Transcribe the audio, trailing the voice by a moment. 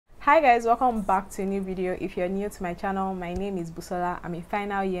Hi guys, welcome back to a new video. If you're new to my channel, my name is Busola. I'm a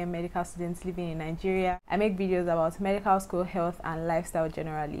final year medical student living in Nigeria. I make videos about medical school, health and lifestyle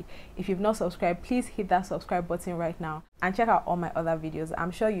generally. If you've not subscribed, please hit that subscribe button right now and check out all my other videos.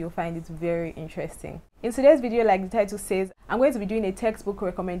 I'm sure you'll find it very interesting. In today's video, like the title says, I'm going to be doing a textbook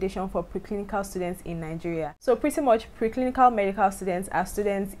recommendation for preclinical students in Nigeria. So pretty much preclinical medical students are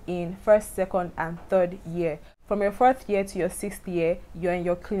students in first, second and third year. From your fourth year to your sixth year, you're in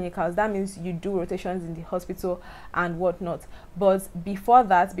your clinicals. That means you do rotations in the hospital and whatnot. But before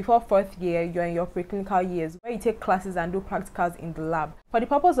that, before fourth year, you're in your preclinical years where you take classes and do practicals in the lab. For the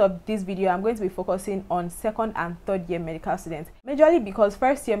purpose of this video, I'm going to be focusing on second and third year medical students. Majorly because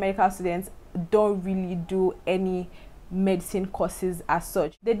first year medical students don't really do any medicine courses as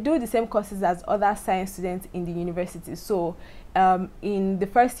such. They do the same courses as other science students in the university. So in the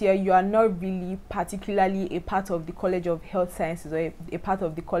first year, you are not really particularly a part of the College of Health Sciences or a part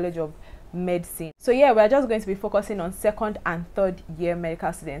of the College of Medicine. So yeah, we're just going to be focusing on second and third year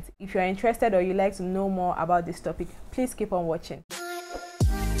medical students. If you're interested or you'd like to know more about this topic, please keep on watching.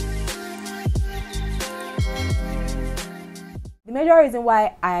 The major reason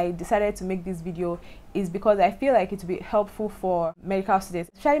why I decided to make this video is because I feel like it would be helpful for medical students,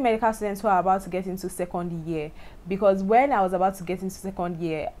 especially medical students who are about to get into second year. Because when I was about to get into second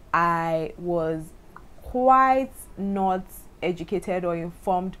year, I was quite not educated or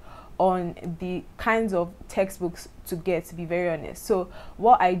informed on the kinds of textbooks to get, to be very honest. So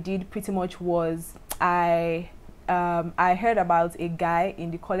what I did pretty much was I heard about a guy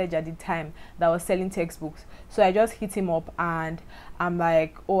in the college at the time that was selling textbooks. So I just hit him up and I'm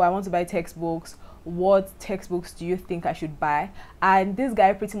like, oh, I want to buy textbooks. What textbooks do you think I should buy? And this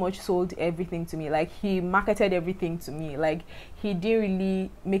guy pretty much sold everything to me. Like, he marketed everything to me. Like, he didn't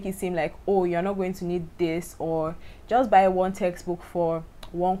really make it seem like, oh, you're not going to need this, or just buy one textbook for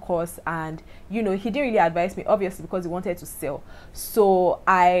one course. And you know, he didn't really advise me, obviously, because he wanted to sell. So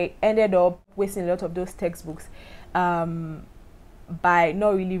I ended up wasting a lot of those textbooks by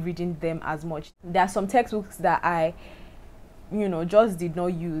not really reading them as much. There are some textbooks that I just did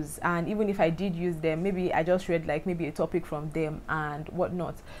not use, and even if I did use them, maybe I just read like maybe a topic from them and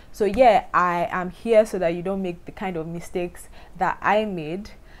whatnot. So yeah, I am here so that you don't make the kind of mistakes that I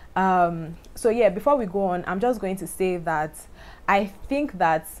made. So yeah, before we go on, I'm just going to say that I think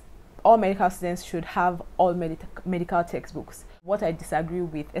that all medical students should have all medical textbooks. What I disagree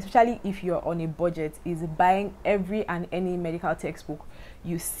with, especially if you're on a budget, is buying every and any medical textbook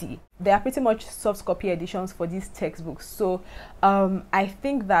you see. There are pretty much soft copy editions for these textbooks. So I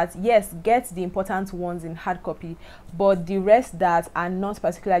think that yes, get the important ones in hard copy, but the rest that are not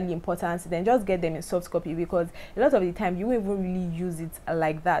particularly important, then just get them in soft copy, because a lot of the time you won't even really use it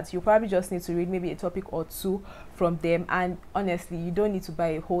like that. You probably just need to read maybe a topic or two from them, and honestly, you don't need to buy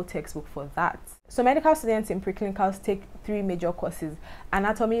a whole textbook for that. So medical students in preclinicals take three major courses: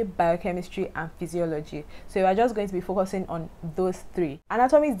 anatomy, biochemistry and physiology. So we're just going to be focusing on those three.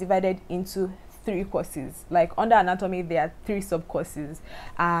 Anatomy is divided into three courses. Like, under anatomy there are three sub courses,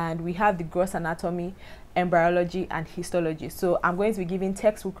 and we have the gross anatomy, embryology and histology. So I'm going to be giving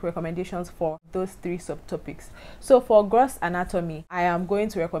textbook recommendations for those three subtopics. So for gross anatomy, I am going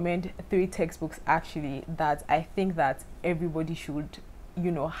to recommend three textbooks actually that I think that everybody should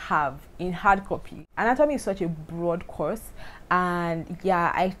have in hard copy. Anatomy is such a broad course, and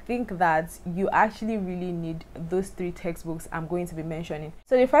yeah, I think that you actually really need those three textbooks I'm going to be mentioning.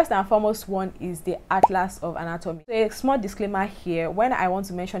 So the first and foremost one is the Atlas of Anatomy. So a small disclaimer here: when I want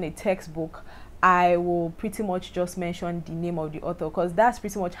to mention a textbook, I will pretty much just mention the name of the author, because that's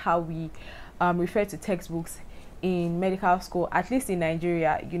pretty much how we refer to textbooks in medical school, at least in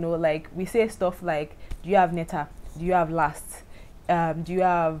Nigeria. Like, we say stuff like, do you have Netta, do you have Last, do you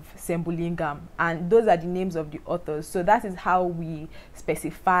have Sembulingam, and those are the names of the authors. So that is how we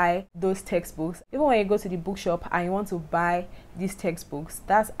specify those textbooks. Even when you go to the bookshop and you want to buy these textbooks,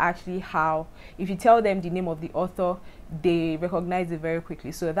 that's actually how, if you tell them the name of the author, they recognize it very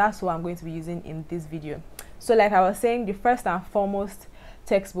quickly. So that's what I'm going to be using in this video. So like I was saying, the first and foremost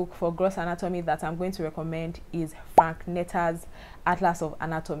textbook for gross anatomy that I'm going to recommend is Frank Netta's Atlas of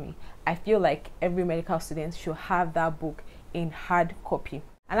Anatomy. I feel like every medical student should have that book in hard copy.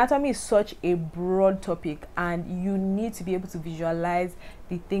 Anatomy is such a broad topic, and you need to be able to visualize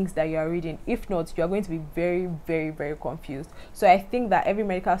the things that you are reading. If not, you are going to be very, very, very confused. So I think that every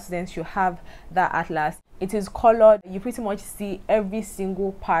medical student should have that atlas. It is colored. You pretty much see every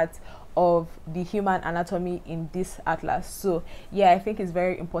single part of the human anatomy in this atlas. So yeah, I think it's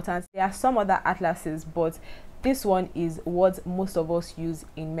very important. There are some other atlases, but this one is what most of us use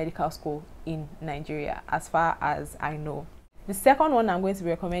in medical school in Nigeria, as far as I know. The second one I'm going to be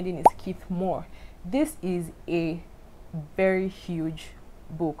recommending is Keith Moore. This is a very huge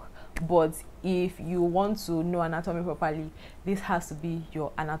book, but if you want to know anatomy properly, this has to be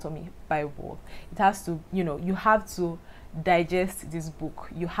your anatomy Bible. It has to, you have to digest this book.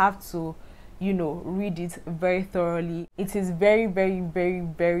 You have to, read it very thoroughly. It is very, very, very,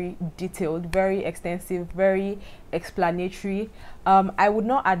 very detailed, very extensive, very explanatory. I would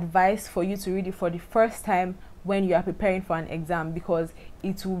not advise for you to read it for the first time when you are preparing for an exam, because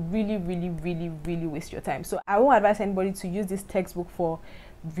it will really, really, really, really waste your time. So I won't advise anybody to use this textbook for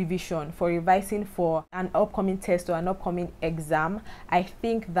revision, for revising for an upcoming test or an upcoming exam. I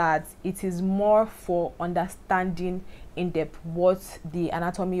think that it is more for understanding in depth what the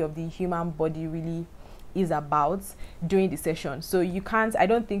anatomy of the human body really is about during the session. So I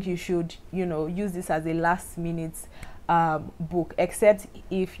don't think you should, use this as a last minute book, except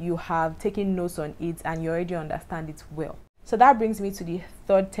if you have taken notes on it and you already understand it well. So that brings me to the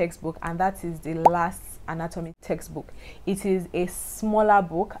third textbook, and that is the last anatomy textbook. It is a smaller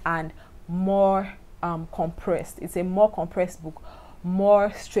book and more compressed. It's a more compressed book,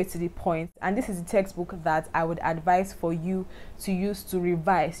 more straight to the point, and this is the textbook that I would advise for you to use to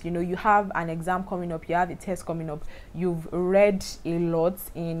revise. You have an exam coming up, you have a test coming up, you've read a lot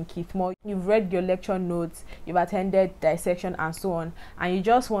in Keith Moore, you've read your lecture notes, you've attended dissection and so on, and you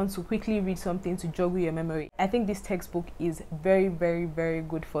just want to quickly read something to joggle your memory. I think this textbook is very, very, very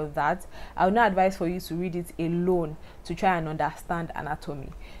good for that. I would not advise for you to read it alone to try and understand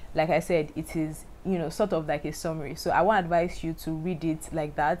anatomy. Like I said, it is sort of like a summary, so I won't advise you to read it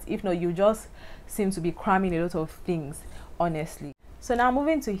like that. If not, you just seem to be cramming a lot of things, honestly. So now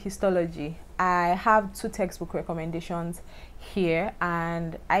moving to histology, I have 2 textbook recommendations here,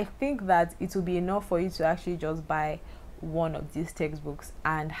 and I think that it will be enough for you to actually just buy one of these textbooks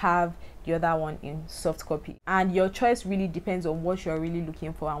and have the other one in soft copy. And your choice really depends on what you're really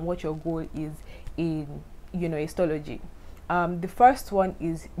looking for and what your goal is in histology. The first one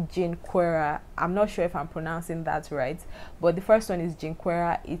is Junqueira. I'm not sure if I'm pronouncing that right, but the first one is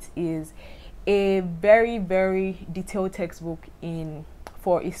Junqueira. It is a very, very detailed textbook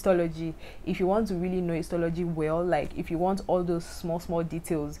for histology. If you want to really know histology well, like if you want all those small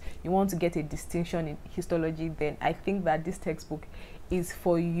details, you want to get a distinction in histology, then I think that this textbook is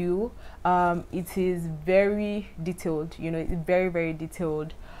for you. It is very detailed, it's very, very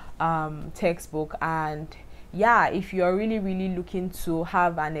detailed textbook, and yeah, if you are really, really looking to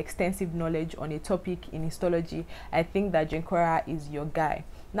have an extensive knowledge on a topic in histology, I think that Junqueira is your guy.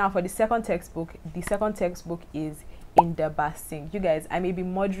 Now for the second textbook is Inderbir Singh. You guys, I may be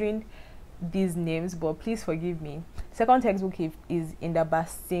murdering these names, but please forgive me. Second textbook is Inderbir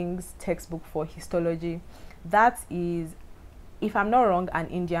Singh's textbook for histology. That is, if I'm not wrong, an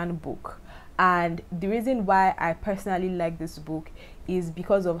Indian book. And the reason why I personally like this book is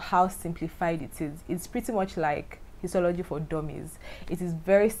because of how simplified it is. It's pretty much like histology for dummies. It is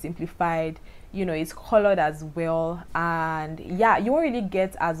very simplified, it's colored as well, and yeah, you won't really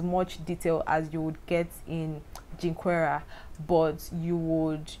get as much detail as you would get in Junqueira, but you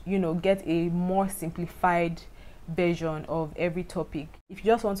would, get a more simplified version of every topic. If you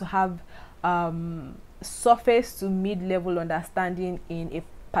just want to have surface to mid-level understanding in a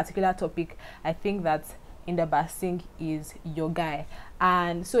particular topic, I think that Inderbir Singh is your guy.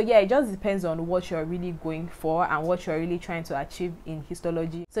 And so yeah, it just depends on what you're really going for and what you're really trying to achieve in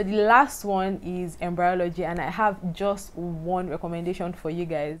histology. So the last one is embryology, and I have just one recommendation for you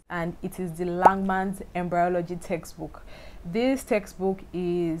guys, and it is the Langman's embryology textbook. This textbook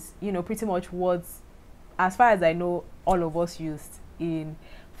is, pretty much what, as far as I know, all of us used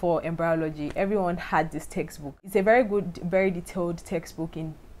for embryology. Everyone had this textbook. It's a very good, very detailed textbook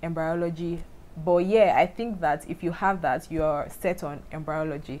in embryology. But yeah, I think that if you have that, you're set on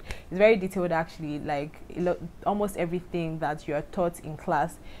embryology. It's very detailed, actually. Like almost everything that you're taught in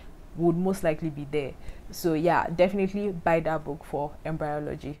class would most likely be there. So yeah, definitely buy that book for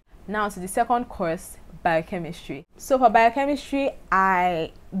embryology. Now to the second course, biochemistry. So for biochemistry,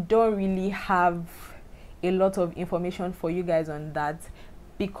 I don't really have a lot of information for you guys on that,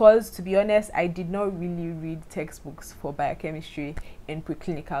 because to be honest, I did not really read textbooks for biochemistry in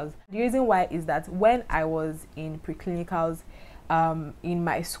preclinicals. The reason why is that when I was in preclinicals in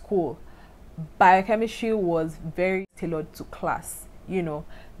my school, biochemistry was very tailored to class.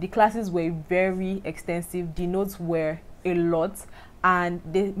 The classes were very extensive, the notes were a lot, and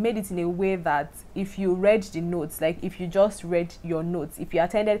they made it in a way that if you read the notes, like if you just read your notes, if you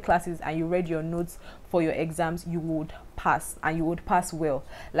attended classes and you read your notes for your exams, you would pass, and you would pass well.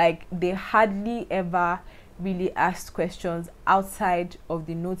 Like they hardly ever really asked questions outside of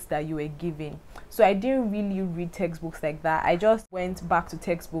the notes that you were given. So I didn't really read textbooks like that. I just went back to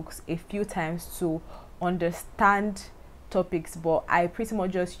textbooks a few times to understand topics, but I pretty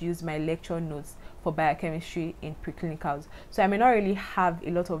much just used my lecture notes for biochemistry in preclinicals. So I may not really have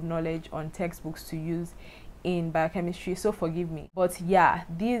a lot of knowledge on textbooks to use in biochemistry, so forgive me. But yeah,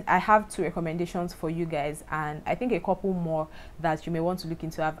 these, I have 2 recommendations for you guys, and I think a couple more that you may want to look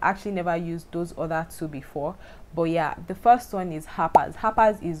into. I've actually never used those other 2 before, but yeah, the first one is Harper's.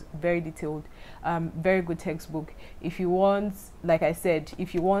 Harper's is very detailed, very good textbook. If you want, like I said,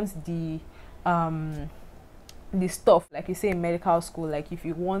 if you want the stuff, like you say in medical school, like if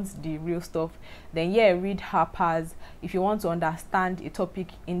you want the real stuff, then yeah, read Harper's. If you want to understand a topic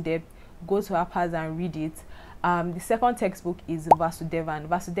in depth, go to Harper's and read it. The second textbook is Vasudevan.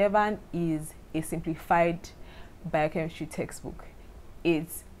 Vasudevan is a simplified biochemistry textbook.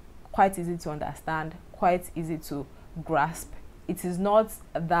 It's quite easy to understand, quite easy to grasp. It is not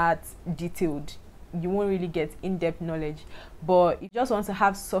that detailed. You won't really get in-depth knowledge, but if you just want to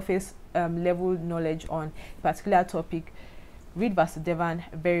have surface level knowledge on a particular topic, read Vasudevan,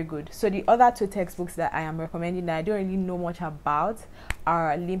 very good. So the other 2 textbooks that I am recommending that I don't really know much about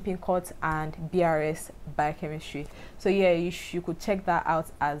are Lippincott and BRS Biochemistry. So yeah, you could check that out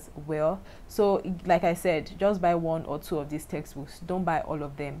as well. So like I said, just buy 1 or 2 of these textbooks, don't buy all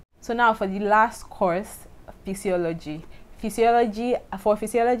of them. So now for the last course, Physiology. For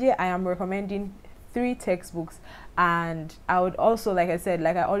Physiology, I am recommending 3 textbooks, and I would also, like I said,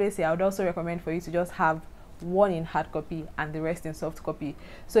 like I always say, I would also recommend for you to just have 1 in hard copy and the rest in soft copy.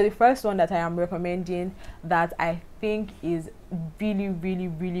 So the first one that I am recommending that I think is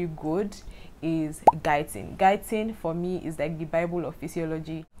really good is Guyton. Guyton for me is like the Bible of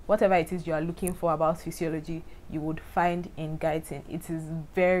physiology. Whatever it is you are looking for about physiology, you would find in Guyton. It is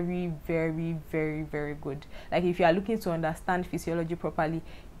very good. Like if you are looking to understand physiology properly,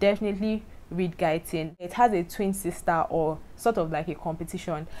 definitely read Guyton. It has a twin sister, or sort of like a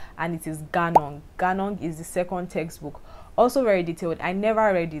competition, and it is Ganong. Ganong is the second textbook, also very detailed. I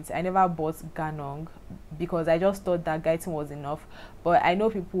never read it. I never bought Ganong because I just thought that Guyton was enough, but I know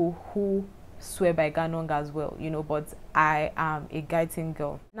people who swear by Ganong as well, you know, but I am a Guyton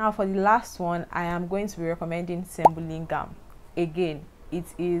girl. Now for the last one, I am going to be recommending Sembulingam. Again, it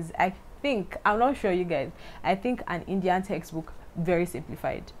is, I think, I'm not sure you guys, I think an Indian textbook, very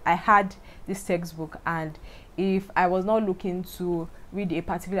simplified. I had this textbook, and if I was not looking to read a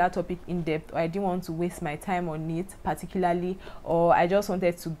particular topic in depth, or I didn't want to waste my time on it particularly, or I just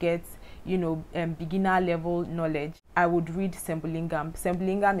wanted to get, you know, beginner level knowledge, I would read Sembulingam.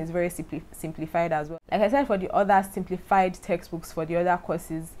 Sembulingam is very simplified as well. Like I said, for the other simplified textbooks for the other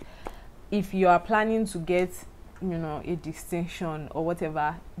courses, if you are planning to get, you know, a distinction or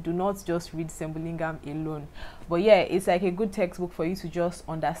whatever, do not just read Sembulingam alone. But yeah, it's like a good textbook for you to just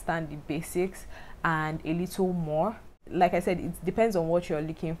understand the basics and a little more. Like I said, it depends on what you're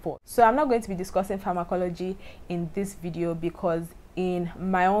looking for. So I'm not going to be discussing pharmacology in this video because in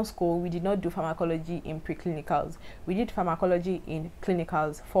my own school we did not do pharmacology in preclinicals. We did pharmacology in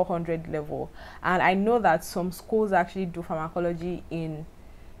clinicals 400 level, and I know that some schools actually do pharmacology in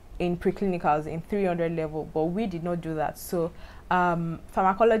preclinicals in 300 level, but we did not do that. So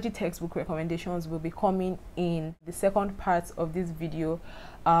pharmacology textbook recommendations will be coming in the second part of this video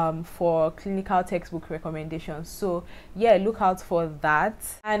for clinical textbook recommendations. So yeah, look out for that.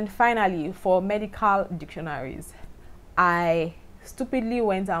 And finally, for medical dictionaries, I stupidly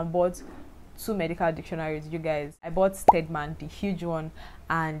went and bought 2 medical dictionaries, you guys. I bought Stedman, the huge one,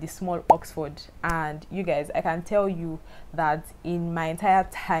 and the small Oxford. And you guys, I can tell you that in my entire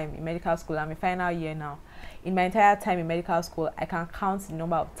time in medical school, I'm in final year now, in my entire time in medical school, I can count the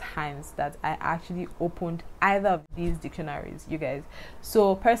number of times that I actually opened either of these dictionaries, you guys.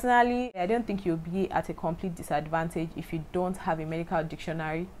 So personally, I don't think you'll be at a complete disadvantage if you don't have a medical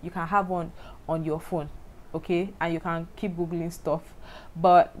dictionary. You can have one on your phone, okay, and you can keep googling stuff.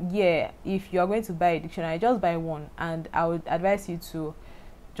 But yeah, if you're going to buy a dictionary, just buy one, and I would advise you to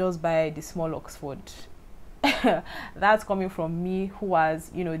just buy the small Oxford. That's coming from me, who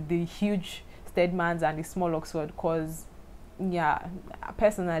has, you know, the huge Stedmans and the small Oxford, because yeah,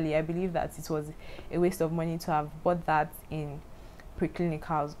 personally I believe that it was a waste of money to have bought that in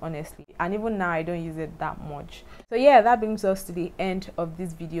preclinicals, honestly, and even now I don't use it that much. So yeah, that brings us to the end of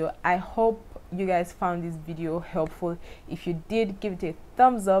this video. I hope you guys found this video helpful. If you did, give it a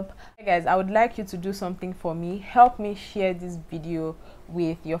thumbs up. Hey guys, I would like you to do something for me. Help me share this video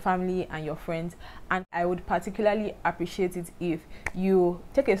with your family and your friends, and I would particularly appreciate it if you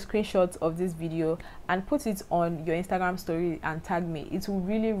take a screenshot of this video and put it on your Instagram story and tag me. It will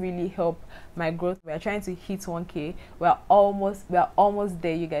really help my growth. We are trying to hit 1K. We are almost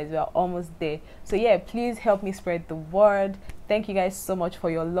there, you guys. We are almost there. So yeah, please help me spread the word. Thank you guys so much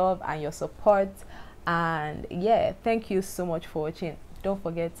for your love and your support, and yeah, thank you so much for watching. Don't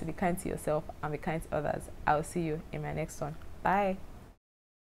forget to be kind to yourself and be kind to others. I'll see you in my next one. Bye.